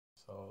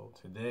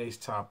So today's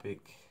topic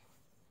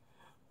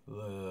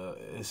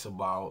it's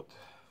about,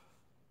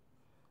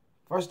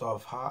 first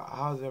off,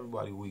 how's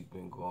everybody week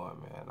been going,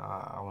 man?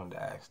 I wanted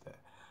to ask that.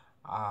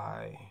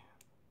 I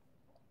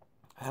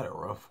had a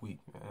rough week,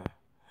 man.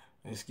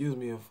 And excuse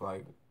me if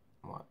like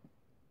my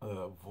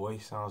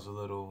voice sounds a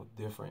little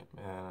different,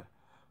 man.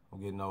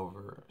 I'm getting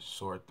over a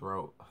sore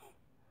throat.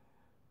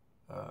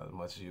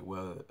 Most of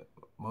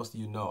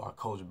you know I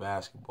coach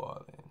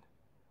basketball, and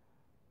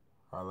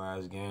our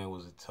last game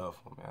was a tough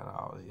one, man.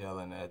 I was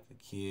yelling at the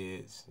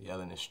kids,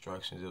 yelling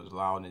instructions. It was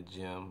loud in the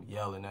gym,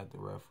 yelling at the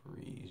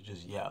referees,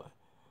 just yelling.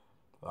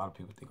 A lot of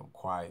people think I'm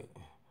quiet,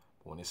 but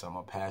when it's something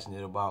I'm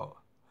passionate about,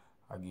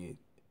 I get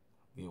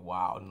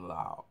wild and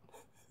loud.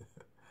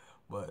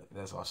 But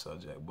that's our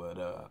subject. But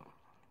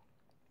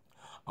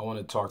I want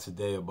to talk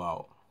today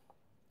about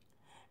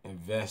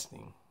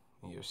investing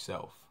in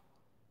yourself.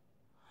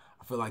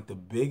 I feel like the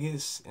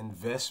biggest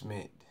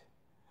investment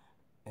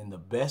and the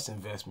best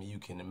investment you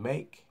can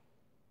make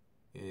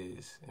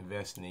is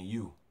investing in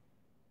you.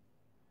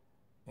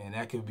 And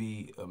that could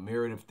be a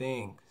myriad of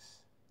things.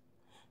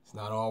 It's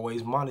not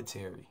always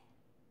monetary.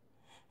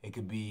 It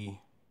could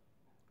be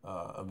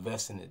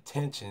investing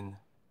attention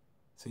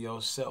to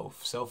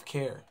yourself,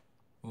 self-care.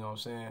 You know what I'm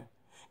saying?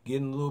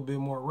 Getting a little bit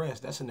more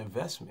rest. That's an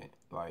investment,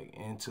 like,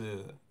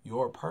 into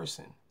your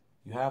person.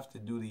 You have to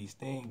do these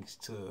things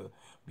to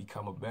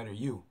become a better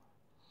you.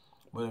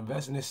 But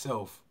investing in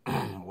itself,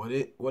 what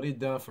it's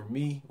done for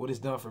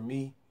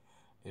me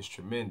is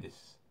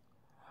tremendous.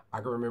 I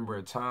can remember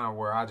a time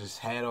where I just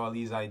had all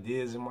these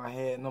ideas in my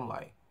head, and I'm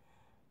like,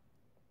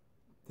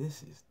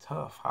 this is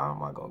tough. How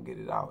am I gonna get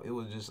it out? It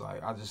was just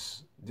like I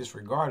just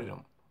disregarded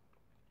them.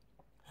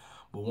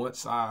 But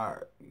once I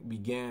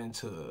began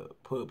to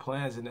put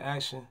plans into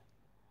action,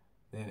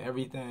 then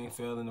everything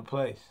fell into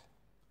place.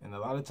 And a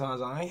lot of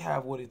times I ain't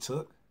have what it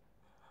took.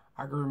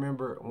 I can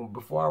remember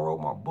before I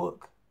wrote my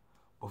book,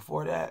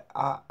 before that,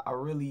 I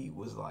really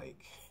was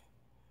like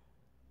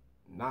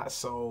not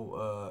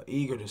so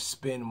eager to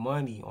spend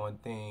money on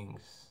things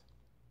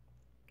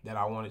that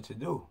I wanted to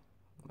do.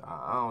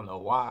 I don't know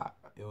why.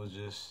 It was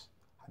just,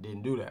 I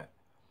didn't do that.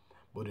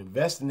 But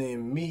investing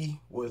in me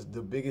was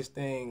the biggest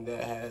thing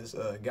that has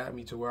got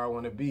me to where I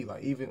want to be.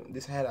 Like even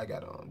this hat I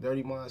got on,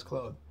 Dirty Minds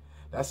Clothing,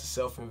 that's a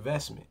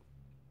self-investment.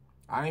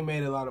 I ain't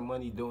made a lot of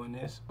money doing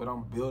this, but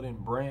I'm building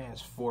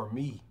brands for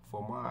me,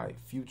 for my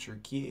future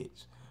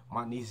kids,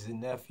 my nieces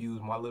and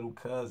nephews, my little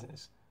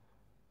cousins,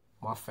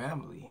 my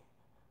family,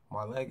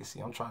 my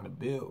legacy. I'm trying to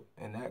build,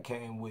 and that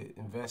came with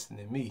investing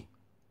in me.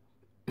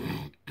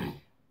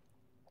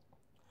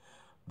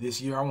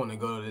 This year, I want to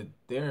go to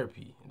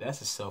therapy.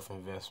 That's a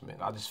self-investment.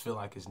 I just feel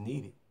like it's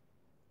needed.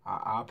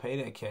 I'll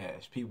pay that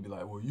cash. People be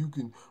like, well, you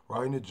can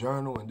write in a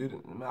journal and do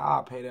that. Man,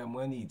 I'll pay that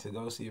money to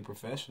go see a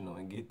professional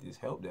and get this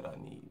help that I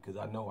need because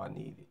I know I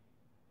need it.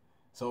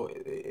 So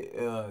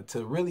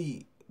to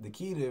really, the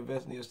key to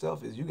investing in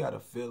yourself is you got to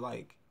feel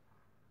like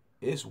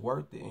it's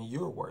worth it and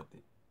you're worth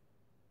it.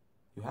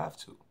 You have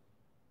to.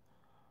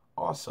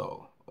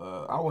 Also,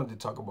 I wanted to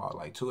talk about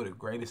like two of the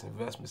greatest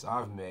investments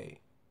I've made.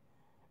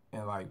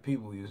 And like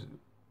people used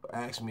to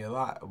ask me a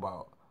lot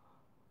about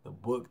the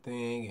book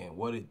thing and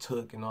what it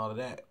took and all of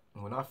that.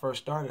 And when I first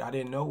started, I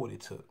didn't know what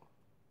it took.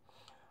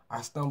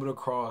 I stumbled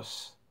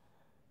across,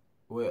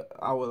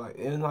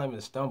 it's not even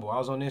a stumble. I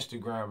was on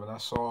Instagram and I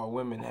saw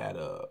women had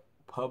a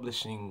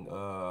publishing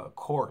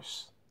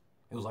course.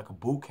 It was like a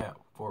boot camp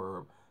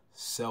for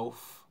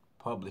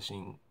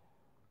self-publishing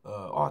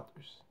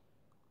authors.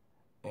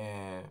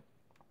 And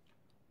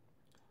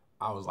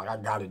I was like, I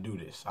gotta do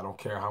this. I don't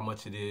care how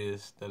much it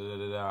is.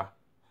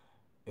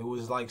 It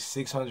was like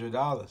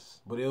 $600,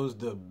 but it was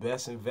the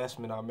best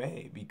investment I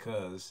made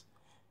because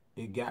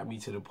it got me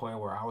to the point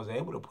where I was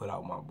able to put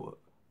out my book.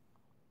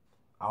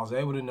 I was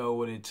able to know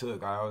what it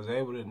took. I was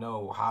able to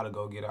know how to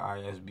go get an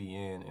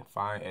ISBN and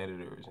find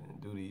editors and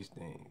do these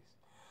things.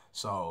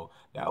 So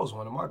that was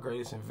one of my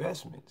greatest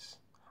investments.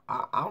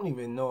 I don't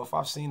even know if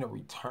I've seen a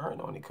return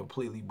on it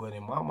completely, but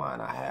in my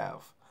mind I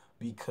have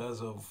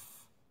because of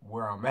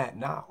where I'm at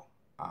now.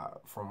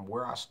 From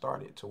where I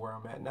started to where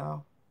I'm at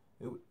now,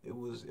 it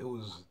was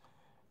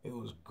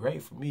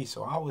great for me.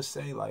 So I would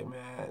say, like,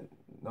 man,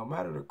 no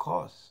matter the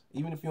cost,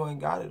 even if you ain't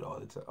got it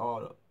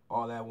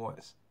all at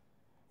once,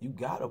 you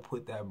gotta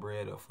put that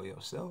bread up for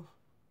yourself.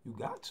 You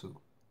got to.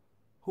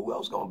 Who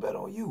else gonna bet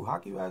on you? How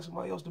can you ask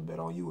somebody else to bet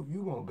on you if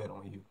you gonna bet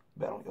on you?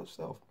 Bet on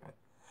yourself, man.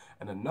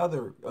 And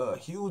another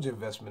huge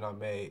investment I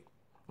made,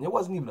 and it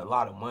wasn't even a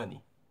lot of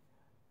money,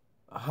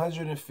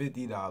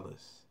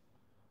 $150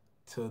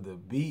 to the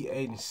B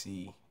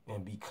agency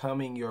and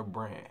becoming your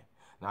brand.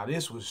 Now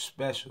this was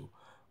special,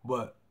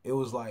 but it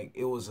was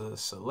a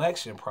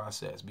selection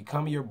process.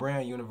 Becoming Your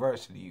Brand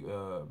University.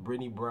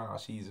 Brittany Brown,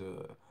 she's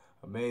a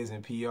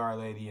amazing PR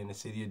lady in the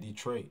city of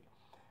Detroit,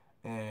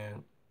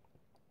 and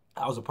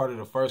I was a part of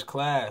the first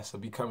class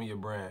of Becoming Your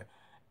Brand,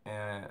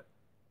 and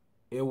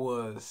it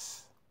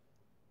was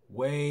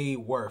way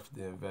worth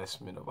the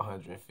investment of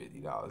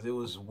 $150. It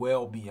was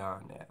well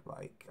beyond that.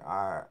 Like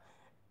I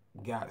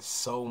got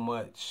so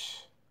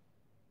much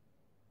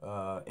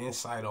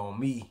insight on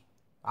me.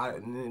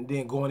 And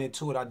then going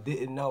into it, I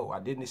didn't know. I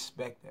didn't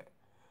expect that.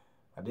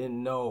 I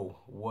didn't know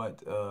what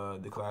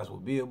the class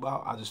would be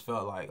about. I just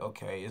felt like,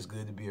 okay, it's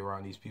good to be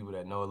around these people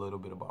that know a little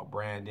bit about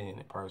branding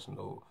and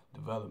personal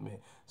development.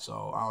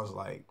 So I was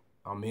like,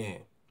 I'm in.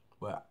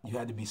 But you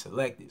had to be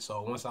selected.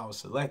 So once I was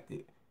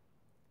selected,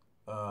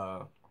 it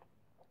was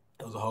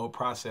a whole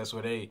process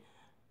where they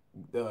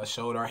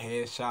showed our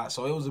headshots.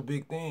 So it was a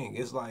big thing.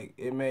 It's like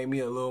it made me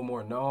a little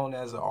more known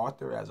as an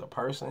author, as a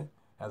person,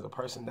 as a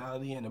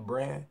personality and a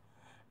brand.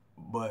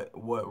 But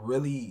what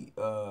really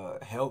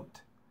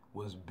helped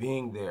was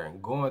being there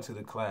and going to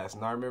the class.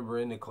 And I remember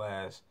in the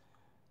class,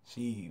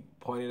 she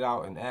pointed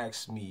out and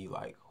asked me,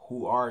 like,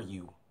 who are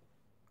you?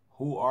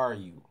 Who are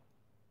you?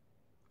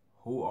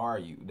 Who are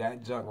you?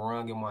 That junk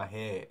rung in my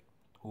head.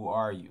 Who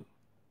are you?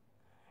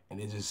 And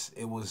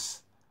it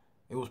was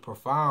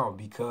profound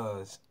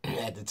because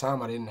at the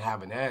time I didn't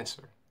have an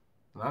answer.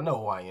 And I know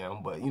who I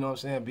am, but you know what I'm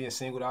saying? Being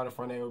singled out in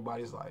front of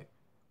everybody's like,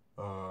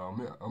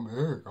 I'm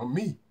Eric, I'm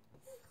me.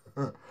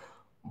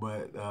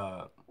 But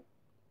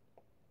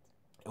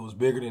it was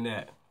bigger than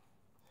that.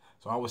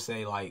 So I would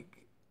say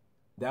like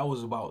that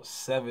was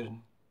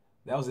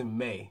in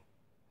May.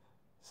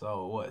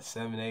 So what,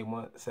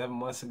 7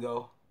 months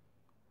ago?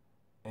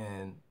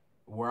 And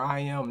where I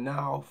am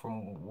now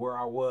from where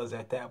I was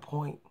at that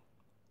point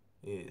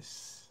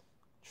is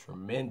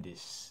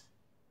tremendous.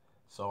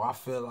 So I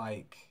feel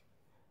like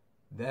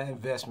that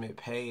investment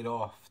paid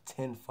off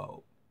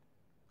tenfold.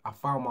 I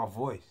found my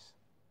voice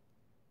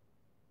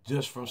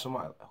just from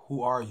somebody.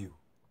 Who are you?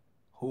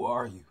 Who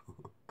are you?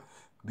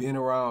 Being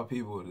around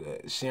people,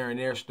 sharing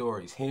their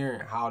stories,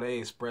 hearing how they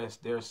express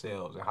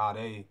themselves and how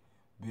they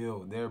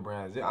build their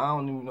brands. I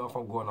don't even know if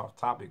I'm going off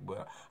topic,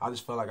 but I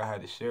just felt like I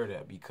had to share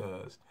that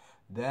because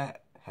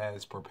that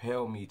has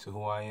propelled me to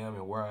who I am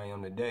and where I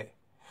am today.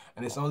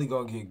 And it's only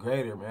going to get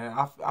greater, man.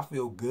 I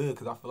feel good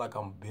because I feel like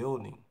I'm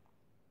building.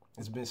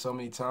 It's been so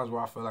many times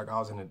where I feel like I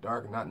was in the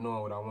dark, not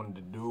knowing what I wanted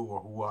to do or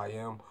who I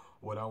am,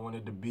 what I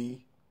wanted to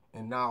be.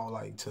 And now,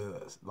 like,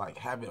 to like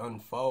have it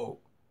unfold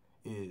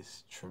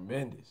is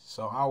tremendous.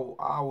 So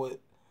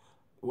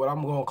what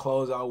I'm going to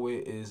close out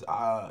with is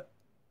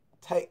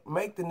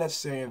make the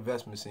necessary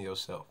investments in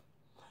yourself.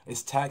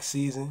 It's tax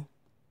season.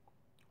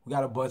 We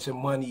got a bunch of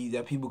money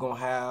that people going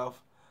to have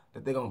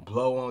that they're going to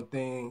blow on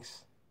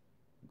things.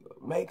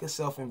 Make a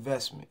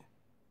self-investment.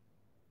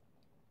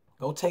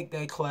 Go take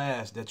that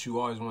class that you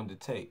always wanted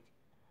to take.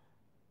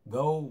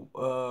 Go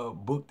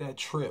book that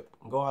trip.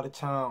 Go out of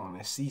town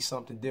and see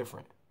something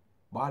different.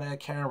 Buy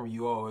that camera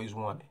you always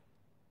wanted.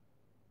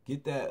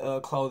 Get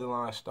that clothing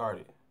line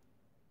started.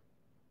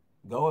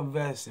 Go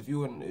invest. If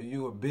you're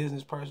a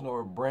business person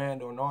or a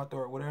brand or an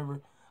author or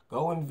whatever,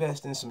 go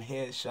invest in some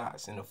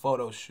headshots and a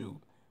photo shoot.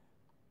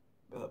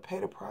 Pay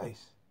the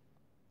price.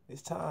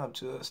 It's time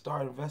to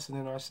start investing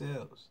in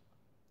ourselves.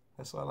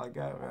 That's all I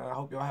got, man. I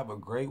hope y'all have a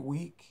great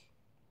week.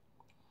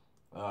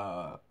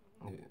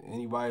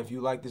 Anybody, if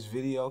you like this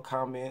video,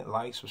 comment,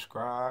 like,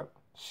 subscribe,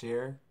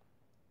 share.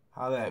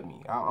 Holla at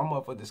me. I'm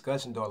up for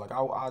discussion, though. Like,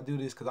 I'll do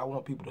this because I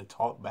want people to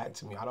talk back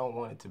to me. I don't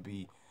want it to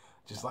be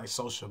just like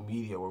social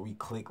media where we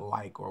click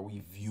like or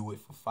we view it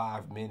for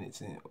 5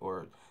 minutes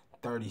or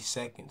 30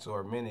 seconds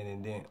or a minute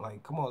and then,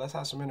 like, come on, let's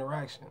have some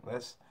interaction.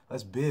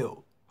 Let's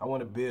build. I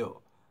want to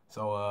build.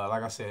 So,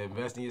 like I said,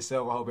 invest in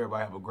yourself. I hope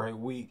everybody have a great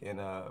week, and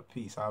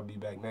peace. I'll be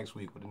back next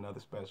week with another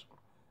special.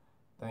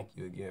 Thank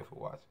you again for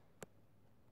watching.